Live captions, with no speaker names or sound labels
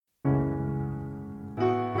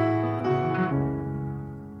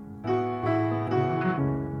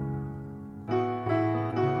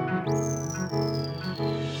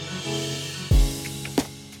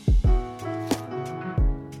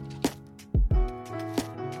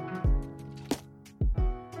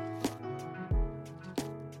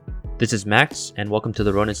This is Max, and welcome to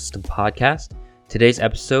the Ronin System Podcast. Today's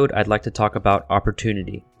episode, I'd like to talk about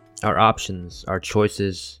opportunity, our options, our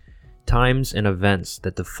choices, times and events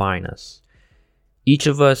that define us. Each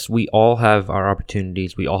of us, we all have our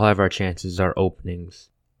opportunities, we all have our chances, our openings,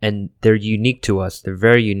 and they're unique to us. They're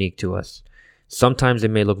very unique to us. Sometimes they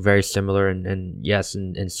may look very similar, and yes,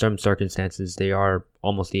 in some circumstances, they are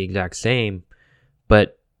almost the exact same,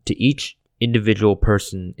 but to each individual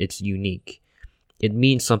person, it's unique. It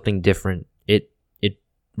means something different. It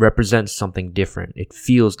represents something different. It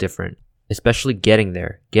feels different, especially getting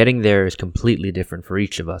there. Getting there is completely different for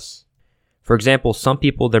each of us. For example, some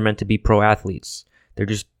people, they're meant to be pro athletes. They're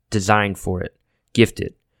just designed for it,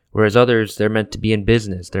 gifted. Whereas others, they're meant to be in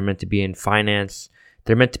business. They're meant to be in finance.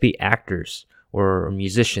 They're meant to be actors or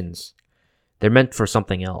musicians. They're meant for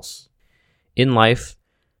something else. In life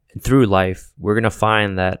and through life, we're going to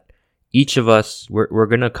find that each of us, we're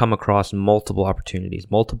going to come across multiple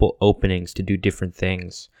opportunities, multiple openings to do different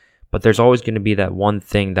things. But there's always going to be that one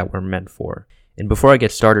thing that we're meant for. And before I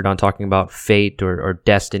get started on talking about fate or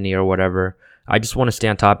destiny or whatever, I just want to stay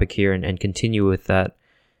on topic here and continue with that.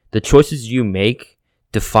 The choices you make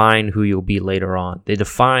define who you'll be later on. They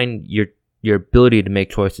define your ability to make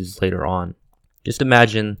choices later on. Just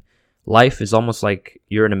imagine life is almost like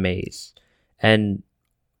you're in a maze. And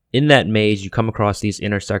in that maze, you come across these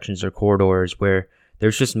intersections or corridors where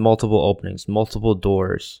there's just multiple openings, multiple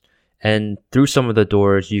doors. And through some of the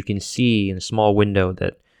doors, you can see in a small window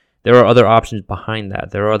that there are other options behind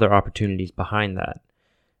that. There are other opportunities behind that.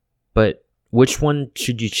 But which one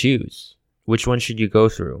should you choose? Which one should you go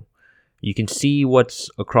through? You can see what's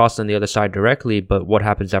across on the other side directly, but what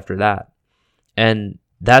happens after that? And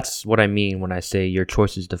that's what I mean when I say your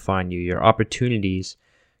choices define you. Your opportunities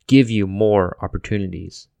give you more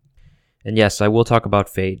opportunities. And yes, I will talk about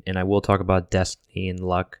fate and I will talk about destiny and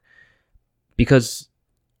luck because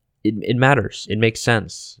it matters. It makes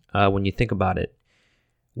sense when you think about it.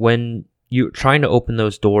 When you're trying to open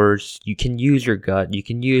those doors, you can use your gut, you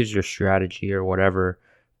can use your strategy or whatever,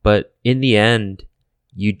 but in the end,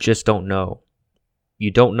 you just don't know.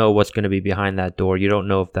 You don't know what's going to be behind that door. You don't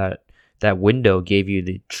know if that window gave you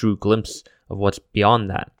the true glimpse of what's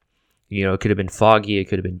beyond that. You know, it could have been foggy, it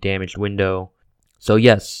could have been damaged window. So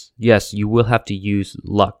yes, you will have to use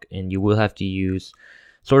luck and you will have to use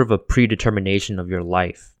sort of a predetermination of your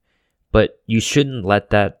life. But you shouldn't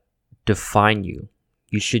let that define you.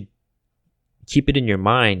 You should keep it in your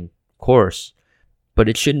mind, of course, but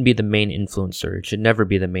it shouldn't be the main influencer. It should never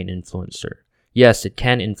be the main influencer. Yes, it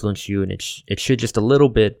can influence you and it should just a little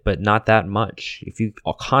bit, but not that much. If you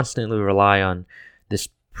constantly rely on this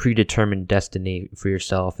predetermined destiny for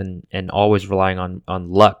yourself and always relying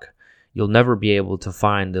on luck, you'll never be able to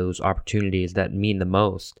find those opportunities that mean the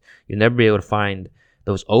most. You'll never be able to find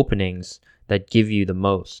those openings that give you the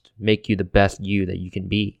most, make you the best you that you can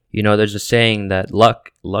be. You know, there's a saying that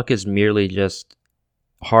luck is merely just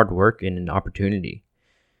hard work and an opportunity.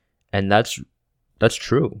 And that's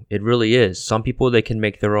true. It really is. Some people, they can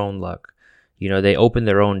make their own luck. You know, they open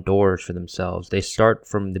their own doors for themselves. They start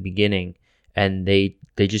from the beginning and they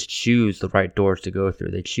just choose the right doors to go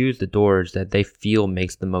through. They choose the doors that they feel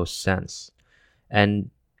makes the most sense.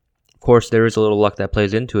 And of course, there is a little luck that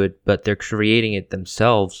plays into it, but they're creating it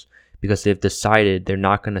themselves because they've decided they're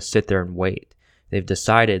not going to sit there and wait. They've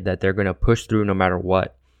decided that they're going to push through no matter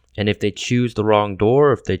what. And if they choose the wrong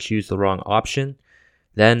door, if they choose the wrong option,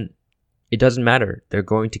 then it doesn't matter. They're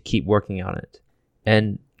going to keep working on it.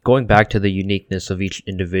 And going back to the uniqueness of each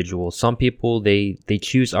individual, some people, they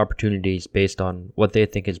choose opportunities based on what they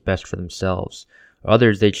think is best for themselves.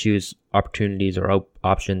 Others, they choose opportunities or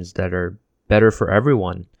options that are better for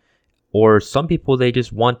everyone. Or some people, they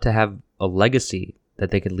just want to have a legacy that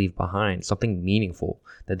they can leave behind, something meaningful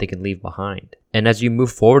that they can leave behind. And as you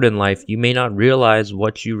move forward in life, you may not realize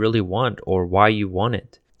what you really want or why you want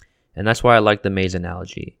it. And that's why I like the maze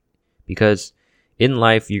analogy. Because in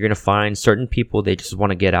life, you're going to find certain people, they just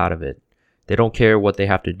want to get out of it. They don't care what they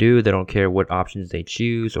have to do. They don't care what options they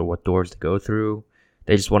choose or what doors to go through.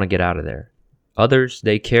 They just want to get out of there. Others,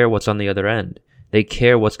 they care what's on the other end. They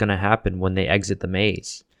care what's going to happen when they exit the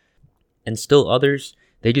maze. And still others,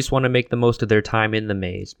 they just want to make the most of their time in the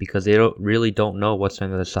maze because they really don't know what's on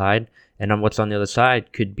the other side. And on what's on the other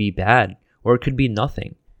side could be bad or it could be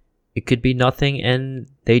nothing. It could be nothing and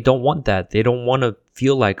they don't want that. They don't want to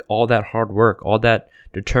feel like all that hard work, all that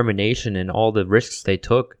determination and all the risks they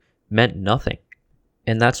took meant nothing.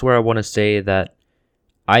 And that's where I want to say that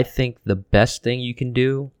I think the best thing you can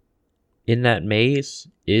do in that maze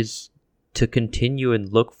is to continue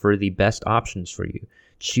and look for the best options for you.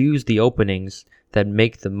 Choose the openings that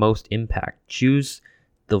make the most impact. Choose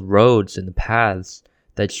the roads and the paths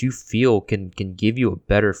that you feel can give you a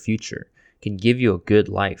better future, can give you a good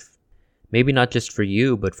life. Maybe not just for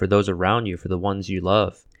you, but for those around you, for the ones you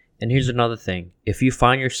love. And here's another thing. If you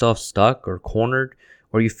find yourself stuck or cornered,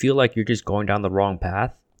 or you feel like you're just going down the wrong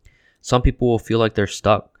path, some people will feel like they're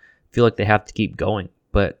stuck, feel like they have to keep going,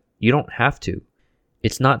 but you don't have to.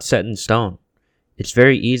 It's not set in stone. It's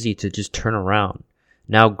very easy to just turn around.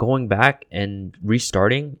 Now, going back and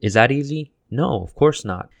restarting, is that easy? No, of course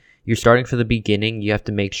not. You're starting from the beginning. You have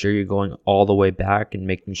to make sure you're going all the way back and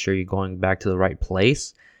making sure you're going back to the right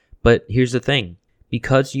place. But here's the thing.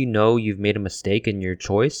 Because you know you've made a mistake in your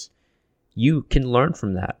choice, you can learn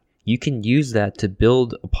from that. You can use that to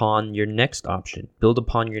build upon your next option, build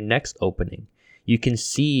upon your next opening. You can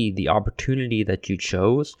see the opportunity that you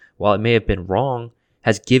chose, while it may have been wrong,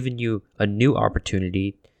 has given you a new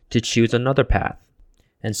opportunity to choose another path.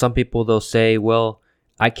 And some people, they'll say, well,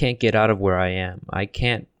 I can't get out of where I am. I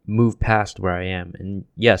can't move past where I am. And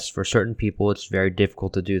yes, for certain people, it's very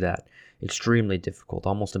difficult to do that. Extremely difficult,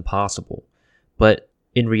 almost impossible. But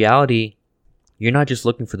in reality, you're not just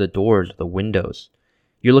looking for the doors or the windows.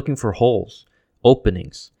 You're looking for holes,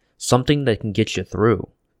 openings, something that can get you through.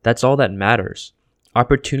 That's all that matters.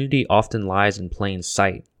 Opportunity often lies in plain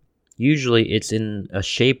sight. Usually it's in a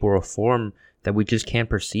shape or a form that we just can't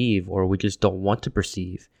perceive or we just don't want to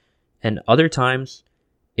perceive. And other times,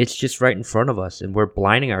 it's just right in front of us and we're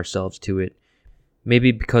blinding ourselves to it.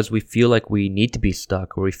 Maybe because we feel like we need to be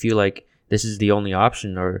stuck, or we feel like this is the only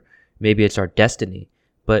option, or maybe it's our destiny.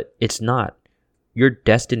 But it's not. Your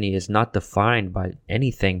destiny is not defined by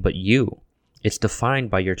anything but you. It's defined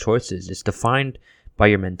by your choices. It's defined by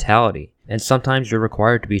your mentality. And sometimes you're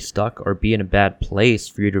required to be stuck or be in a bad place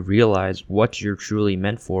for you to realize what you're truly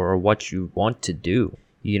meant for or what you want to do.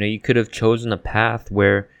 You could have chosen a path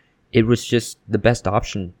where it was just the best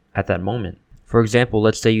option at that moment. For example,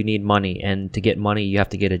 let's say you need money, and to get money, you have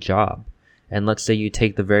to get a job. And let's say you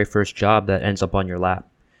take the very first job that ends up on your lap.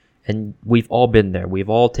 And we've all been there. We've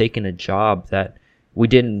all taken a job that we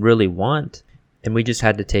didn't really want, and we just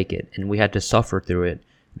had to take it, and we had to suffer through it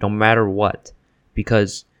no matter what,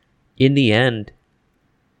 because in the end,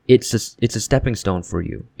 it's a stepping stone for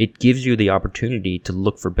you. It gives you the opportunity to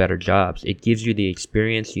look for better jobs. It gives you the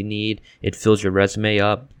experience you need. It fills your resume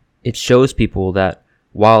up. It shows people that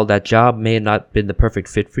while that job may have not been the perfect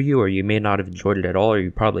fit for you, or you may not have enjoyed it at all, or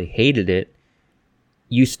you probably hated it,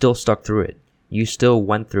 you still stuck through it. You still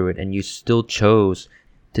went through it, and you still chose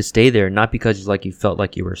to stay there, not because you felt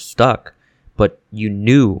like you were stuck, but you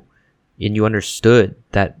knew and you understood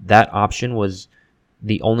that that option was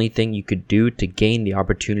the only thing you could do to gain the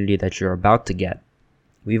opportunity that you're about to get.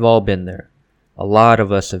 We've all been there. A lot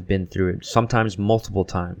of us have been through it, sometimes multiple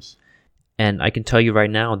times. And I can tell you right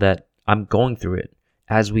now that I'm going through it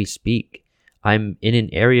as we speak. I'm in an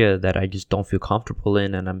area that I just don't feel comfortable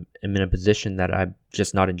in, and I'm in a position that I'm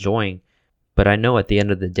just not enjoying. But I know at the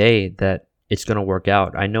end of the day that it's going to work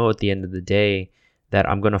out. I know at the end of the day that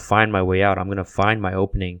I'm going to find my way out. I'm going to find my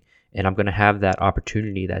opening, and I'm going to have that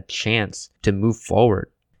opportunity, that chance to move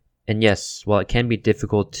forward. And yes, while it can be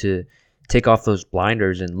difficult to take off those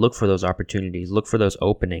blinders and look for those opportunities, look for those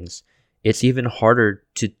openings, it's even harder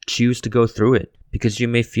to choose to go through it, because you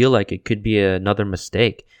may feel like it could be another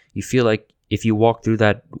mistake. You feel like if you walk through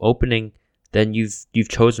that opening, then you've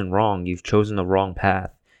chosen wrong. You've chosen the wrong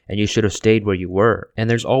path. And you should have stayed where you were. And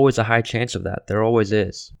there's always a high chance of that. There always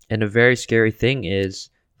is. And a very scary thing is,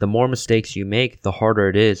 the more mistakes you make, the harder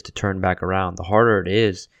it is to turn back around. The harder it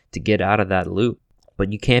is to get out of that loop.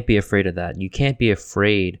 But you can't be afraid of that. You can't be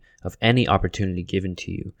afraid of any opportunity given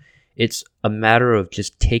to you. It's a matter of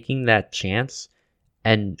just taking that chance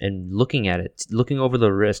and looking at it, looking over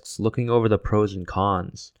the risks, looking over the pros and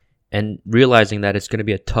cons, and realizing that it's going to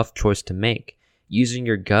be a tough choice to make. Using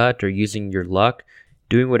your gut or using your luck,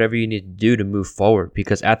 doing whatever you need to do to move forward,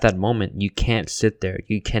 because at that moment, you can't sit there.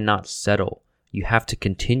 You cannot settle. You have to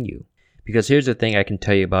continue. Because here's the thing I can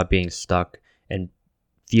tell you about being stuck and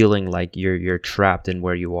feeling like you're trapped in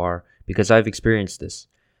where you are, because I've experienced this.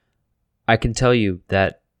 I can tell you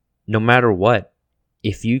that no matter what,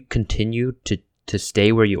 if you continue to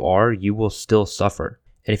stay where you are, you will still suffer.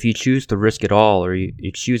 And if you choose to risk it all, or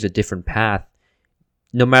you choose a different path,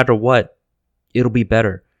 no matter what, it'll be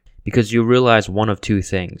better. Because you realize one of two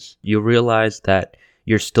things. You realize that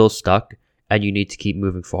you're still stuck and you need to keep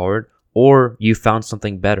moving forward, or you found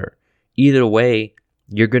something better. Either way,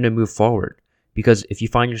 you're going to move forward. Because if you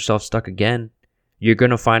find yourself stuck again, you're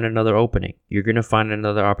going to find another opening. You're going to find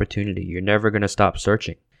another opportunity. You're never going to stop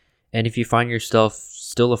searching. And if you find yourself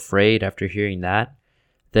still afraid after hearing that,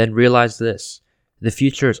 then realize this. The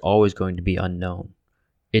future is always going to be unknown.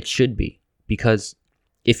 It should be. Because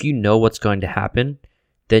if you know what's going to happen,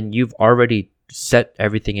 then you've already set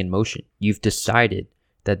everything in motion. You've decided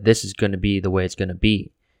that this is going to be the way it's going to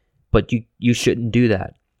be. But you shouldn't do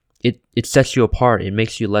that. It sets you apart. It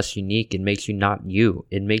makes you less unique. It makes you not you.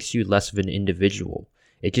 It makes you less of an individual.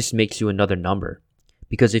 It just makes you another number.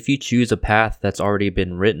 Because if you choose a path that's already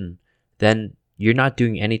been written, then you're not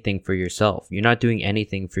doing anything for yourself. You're not doing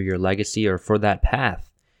anything for your legacy or for that path.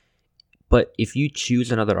 But if you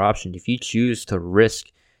choose another option, if you choose to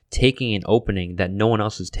risk taking an opening that no one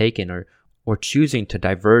else has taken, or choosing to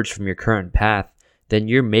diverge from your current path, then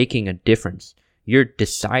you're making a difference. You're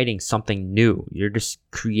deciding something new. You're just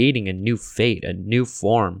creating a new fate, a new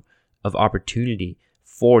form of opportunity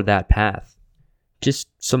for that path. Just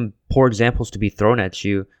some poor examples to be thrown at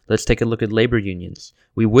you. Let's take a look at labor unions.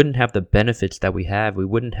 We wouldn't have the benefits that we have. We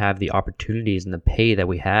wouldn't have the opportunities and the pay that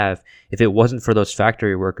we have if it wasn't for those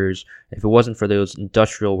factory workers, if it wasn't for those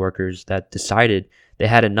industrial workers that decided they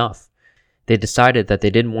had enough. They decided that they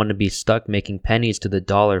didn't want to be stuck making pennies to the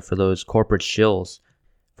dollar for those corporate shills.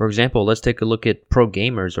 For example, let's take a look at pro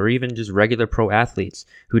gamers or even just regular pro athletes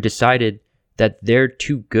who decided that they're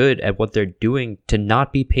too good at what they're doing to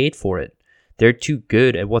not be paid for it. They're too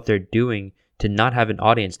good at what they're doing to not have an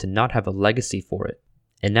audience, to not have a legacy for it.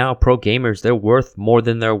 And now pro gamers, they're worth more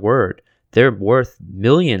than their word. They're worth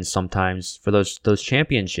millions sometimes for those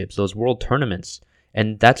championships, those world tournaments.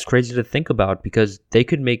 And that's crazy to think about because they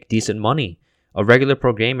could make decent money. A regular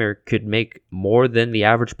pro gamer could make more than the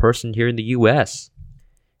average person here in the US.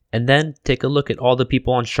 And then take a look at all the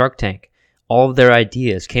people on Shark Tank. All of their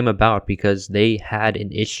ideas came about because they had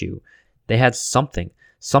an issue. They had something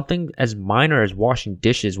as minor as washing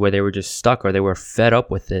dishes where they were just stuck or they were fed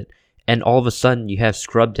up with it. And all of a sudden you have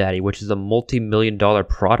Scrub Daddy, which is a multi-million-dollar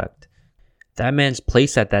product. That man's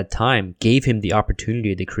place at that time gave him the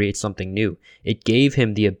opportunity to create something new. It gave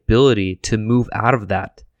him the ability to move out of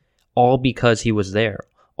that. All because he was there.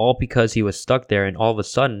 All because he was stuck there, and all of a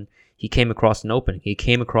sudden he came across an opening. He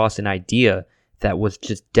came across an idea that was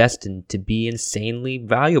just destined to be insanely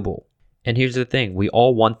valuable. And here's the thing. We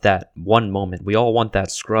all want that one moment. We all want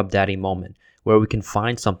that Scrub Daddy moment where we can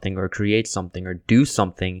find something or create something or do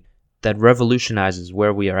something that revolutionizes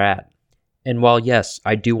where we are at. And while, yes,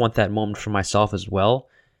 I do want that moment for myself as well,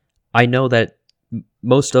 I know that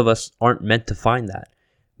most of us aren't meant to find that.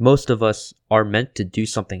 Most of us are meant to do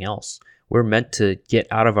something else. We're meant to get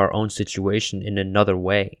out of our own situation in another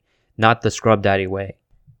way, not the Scrub Daddy way.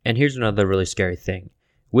 And here's another really scary thing.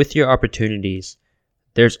 With your opportunities,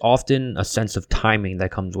 there's often a sense of timing that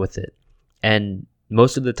comes with it. And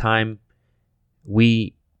most of the time,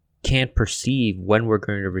 we can't perceive when we're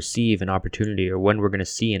going to receive an opportunity or when we're going to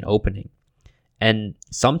see an opening. And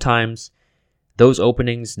sometimes those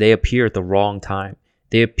openings, they appear at the wrong time.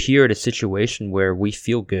 They appear at a situation where we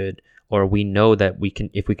feel good or we know that we can,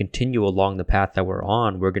 if we continue along the path that we're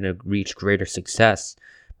on, we're going to reach greater success.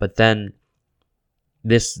 But then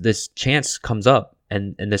this chance comes up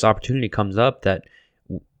and this opportunity comes up that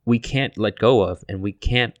we can't let go of, and we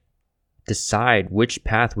can't decide which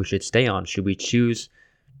path we should stay on. Should we choose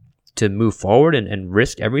to move forward and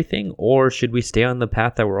risk everything, or should we stay on the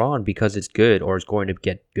path that we're on because it's good or it's going to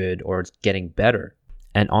get good or it's getting better?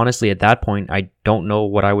 And honestly, at that point, I don't know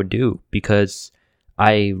what I would do because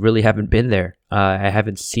I really haven't been there. I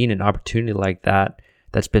haven't seen an opportunity like that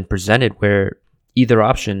that's been presented where either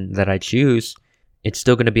option that I choose, it's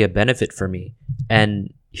still going to be a benefit for me.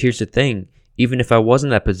 And here's the thing, even if I was in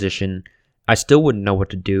that position, I still wouldn't know what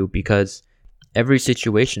to do because every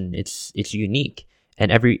situation, it's unique.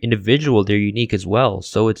 And every individual, they're unique as well.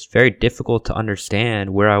 So it's very difficult to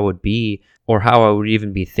understand where I would be or how I would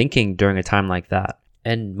even be thinking during a time like that.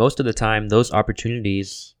 And most of the time, those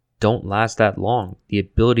opportunities don't last that long. The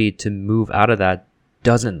ability to move out of that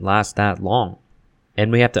doesn't last that long.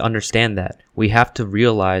 And we have to understand that. We have to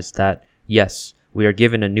realize that, yes, we are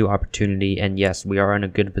given a new opportunity, and yes, we are in a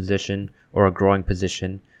good position or a growing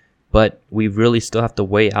position, but we really still have to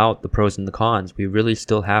weigh out the pros and the cons. We really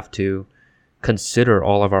still have to consider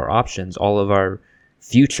all of our options, all of our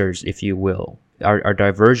futures, if you will, our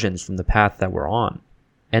diversions from the path that we're on.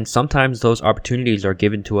 And sometimes those opportunities are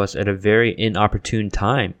given to us at a very inopportune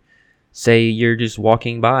time. Say you're just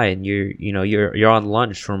walking by and you're on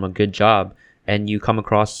lunch from a good job, and you come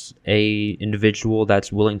across a individual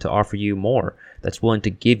that's willing to offer you more, that's willing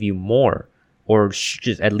to give you more, or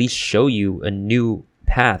just at least show you a new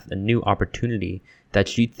path, a new opportunity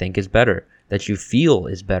that you think is better, that you feel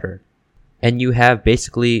is better. And you have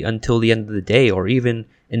basically until the end of the day or even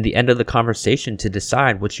in the end of the conversation to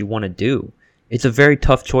decide what you want to do. It's a very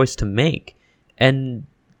tough choice to make. And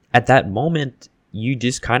at that moment, you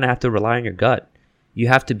just kind of have to rely on your gut. You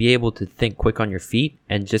have to be able to think quick on your feet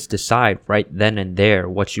and just decide right then and there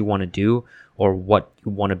what you want to do or what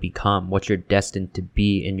you want to become, what you're destined to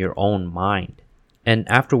be in your own mind. And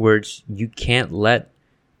afterwards, you can't let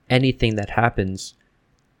anything that happens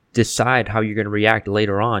decide how you're going to react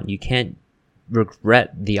later on. You can't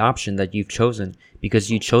regret the option that you've chosen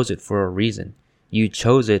because you chose it for a reason. You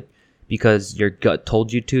chose it because your gut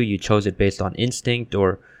told you to. You chose it based on instinct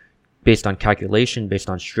or based on calculation, based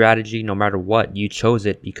on strategy. No matter what, you chose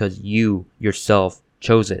it because you yourself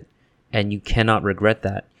chose it. And you cannot regret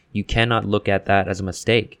that. You cannot look at that as a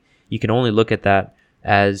mistake. You can only look at that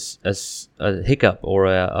as a hiccup or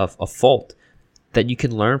a fault that you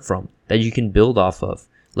can learn from, that you can build off of.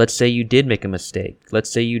 Let's say you did make a mistake. Let's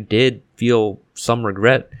say you did feel some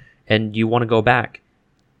regret and you want to go back.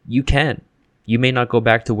 You can. You may not go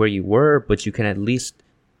back to where you were, but you can at least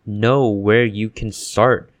know where you can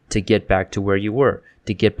start to get back to where you were,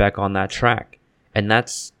 to get back on that track. And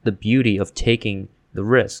that's the beauty of taking the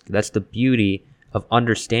risk. That's the beauty of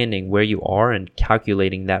understanding where you are and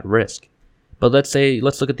calculating that risk. But let's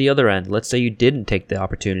look at the other end. Let's say you didn't take the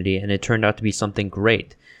opportunity and it turned out to be something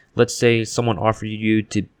great. Let's say someone offered you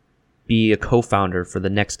to be a co-founder for the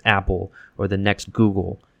next Apple or the next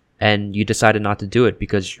Google, and you decided not to do it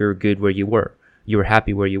because you're good where you were. You were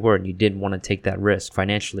happy where you were and you didn't want to take that risk,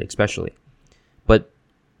 financially especially. But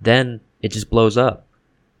then it just blows up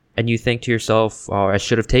and you think to yourself, oh, I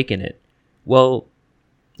should have taken it. Well,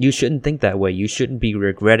 you shouldn't think that way. You shouldn't be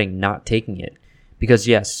regretting not taking it. Because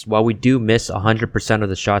yes, while we do miss 100% of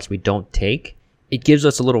the shots we don't take, it gives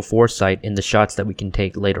us a little foresight in the shots that we can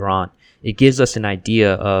take later on. It gives us an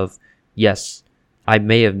idea of, yes, I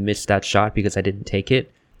may have missed that shot because I didn't take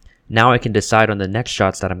it. Now I can decide on the next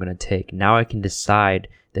shots that I'm going to take. Now I can decide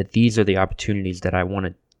that these are the opportunities that I want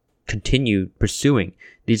to continue pursuing.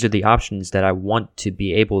 These are the options that I want to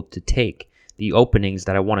be able to take, the openings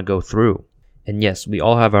that I want to go through. And yes, we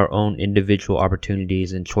all have our own individual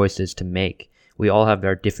opportunities and choices to make. We all have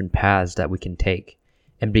our different paths that we can take.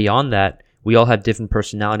 And beyond that, we all have different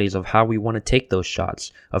personalities of how we want to take those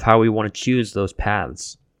shots, of how we want to choose those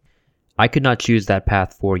paths. I could not choose that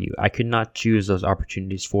path for you. I could not choose those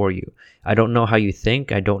opportunities for you. I don't know how you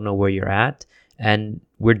think. I don't know where you're at. And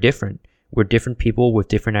we're different. We're different people with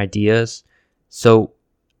different ideas. So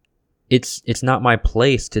it's not my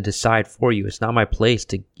place to decide for you. It's not my place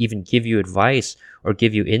to even give you advice or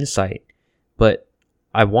give you insight. But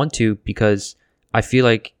I want to because I feel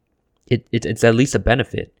like it's at least a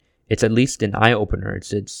benefit. It's at least an eye-opener.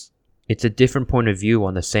 It's a different point of view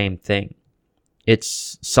on the same thing.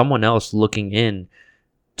 It's someone else looking in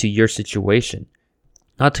to your situation.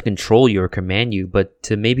 Not to control you or command you, but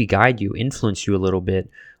to maybe guide you, influence you a little bit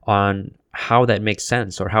on how that makes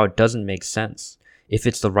sense or how it doesn't make sense. If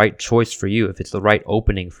it's the right choice for you, if it's the right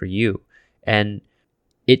opening for you. And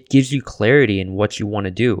it gives you clarity in what you want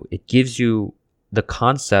to do. It gives you the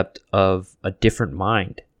concept of a different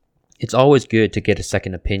mind. It's always good to get a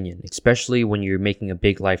second opinion, especially when you're making a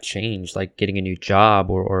big life change, like getting a new job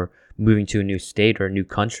or moving to a new state or a new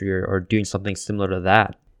country or doing something similar to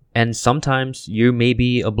that. And sometimes you may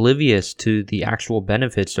be oblivious to the actual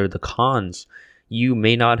benefits or the cons. You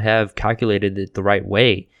may not have calculated it the right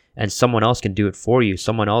way, and someone else can do it for you.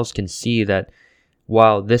 Someone else can see that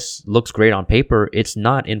while this looks great on paper, it's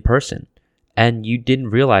not in person. And you didn't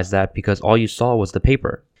realize that because all you saw was the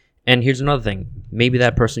paper. And here's another thing. Maybe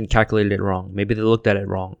that person calculated it wrong. Maybe they looked at it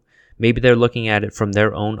wrong. Maybe they're looking at it from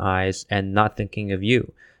their own eyes and not thinking of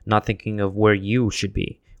you, not thinking of where you should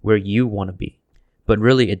be, where you want to be. But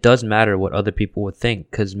really, it does matter what other people would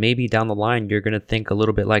think, because maybe down the line, you're going to think a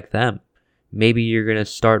little bit like them. Maybe you're going to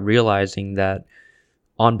start realizing that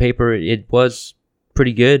on paper, it was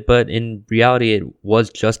pretty good, but in reality, it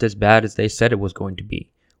was just as bad as they said it was going to be.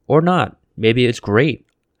 Or not. Maybe it's great.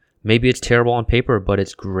 Maybe it's terrible on paper, but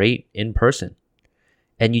it's great in person.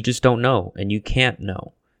 And you just don't know, and you can't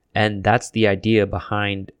know. And that's the idea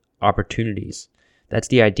behind opportunities. That's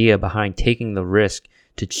the idea behind taking the risk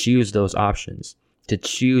to choose those options, to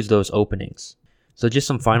choose those openings. So just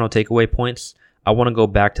some final takeaway points. I want to go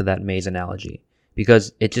back to that maze analogy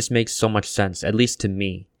because it just makes so much sense, at least to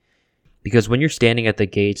me. Because when you're standing at the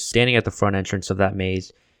gates, standing at the front entrance of that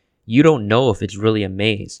maze, you don't know if it's really a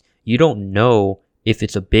maze. You don't know if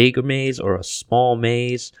it's a big maze or a small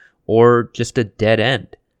maze or just a dead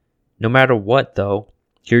end. No matter what, though,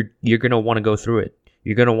 you're going to want to go through it.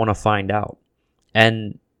 You're going to want to find out.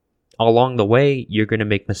 And along the way, you're going to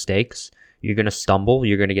make mistakes. You're going to stumble.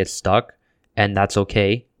 You're going to get stuck. And that's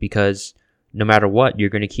okay because no matter what, you're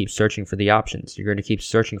going to keep searching for the options. You're going to keep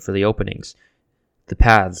searching for the openings, the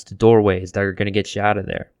paths, the doorways that are going to get you out of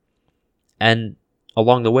there. And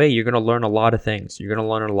along the way, you're going to learn a lot of things. You're going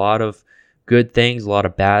to learn a lot of good things, a lot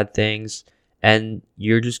of bad things, and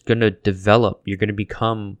you're just going to develop. You're going to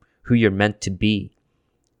become who you're meant to be.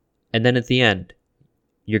 And then at the end,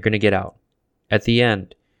 you're going to get out. At the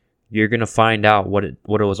end, you're going to find out what it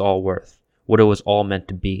was all worth, what it was all meant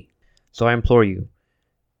to be. So I implore you,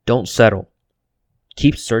 don't settle.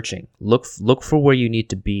 Keep searching. Look for where you need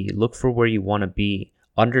to be. Look for where you want to be.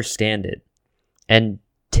 Understand it. And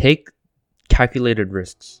take calculated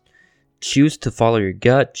risks. Choose to follow your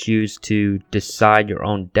gut. Choose to decide your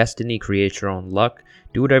own destiny. Create your own luck.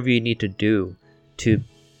 Do whatever you need to do to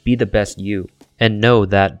be the best you. And know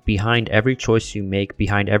that behind every choice you make,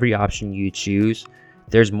 behind every option you choose,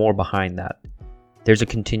 there's more behind that. There's a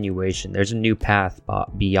continuation. There's a new path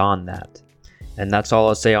beyond that. And that's all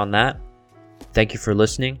I'll say on that. Thank you for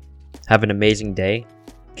listening. Have an amazing day.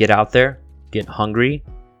 Get out there, get hungry,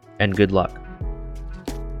 and good luck.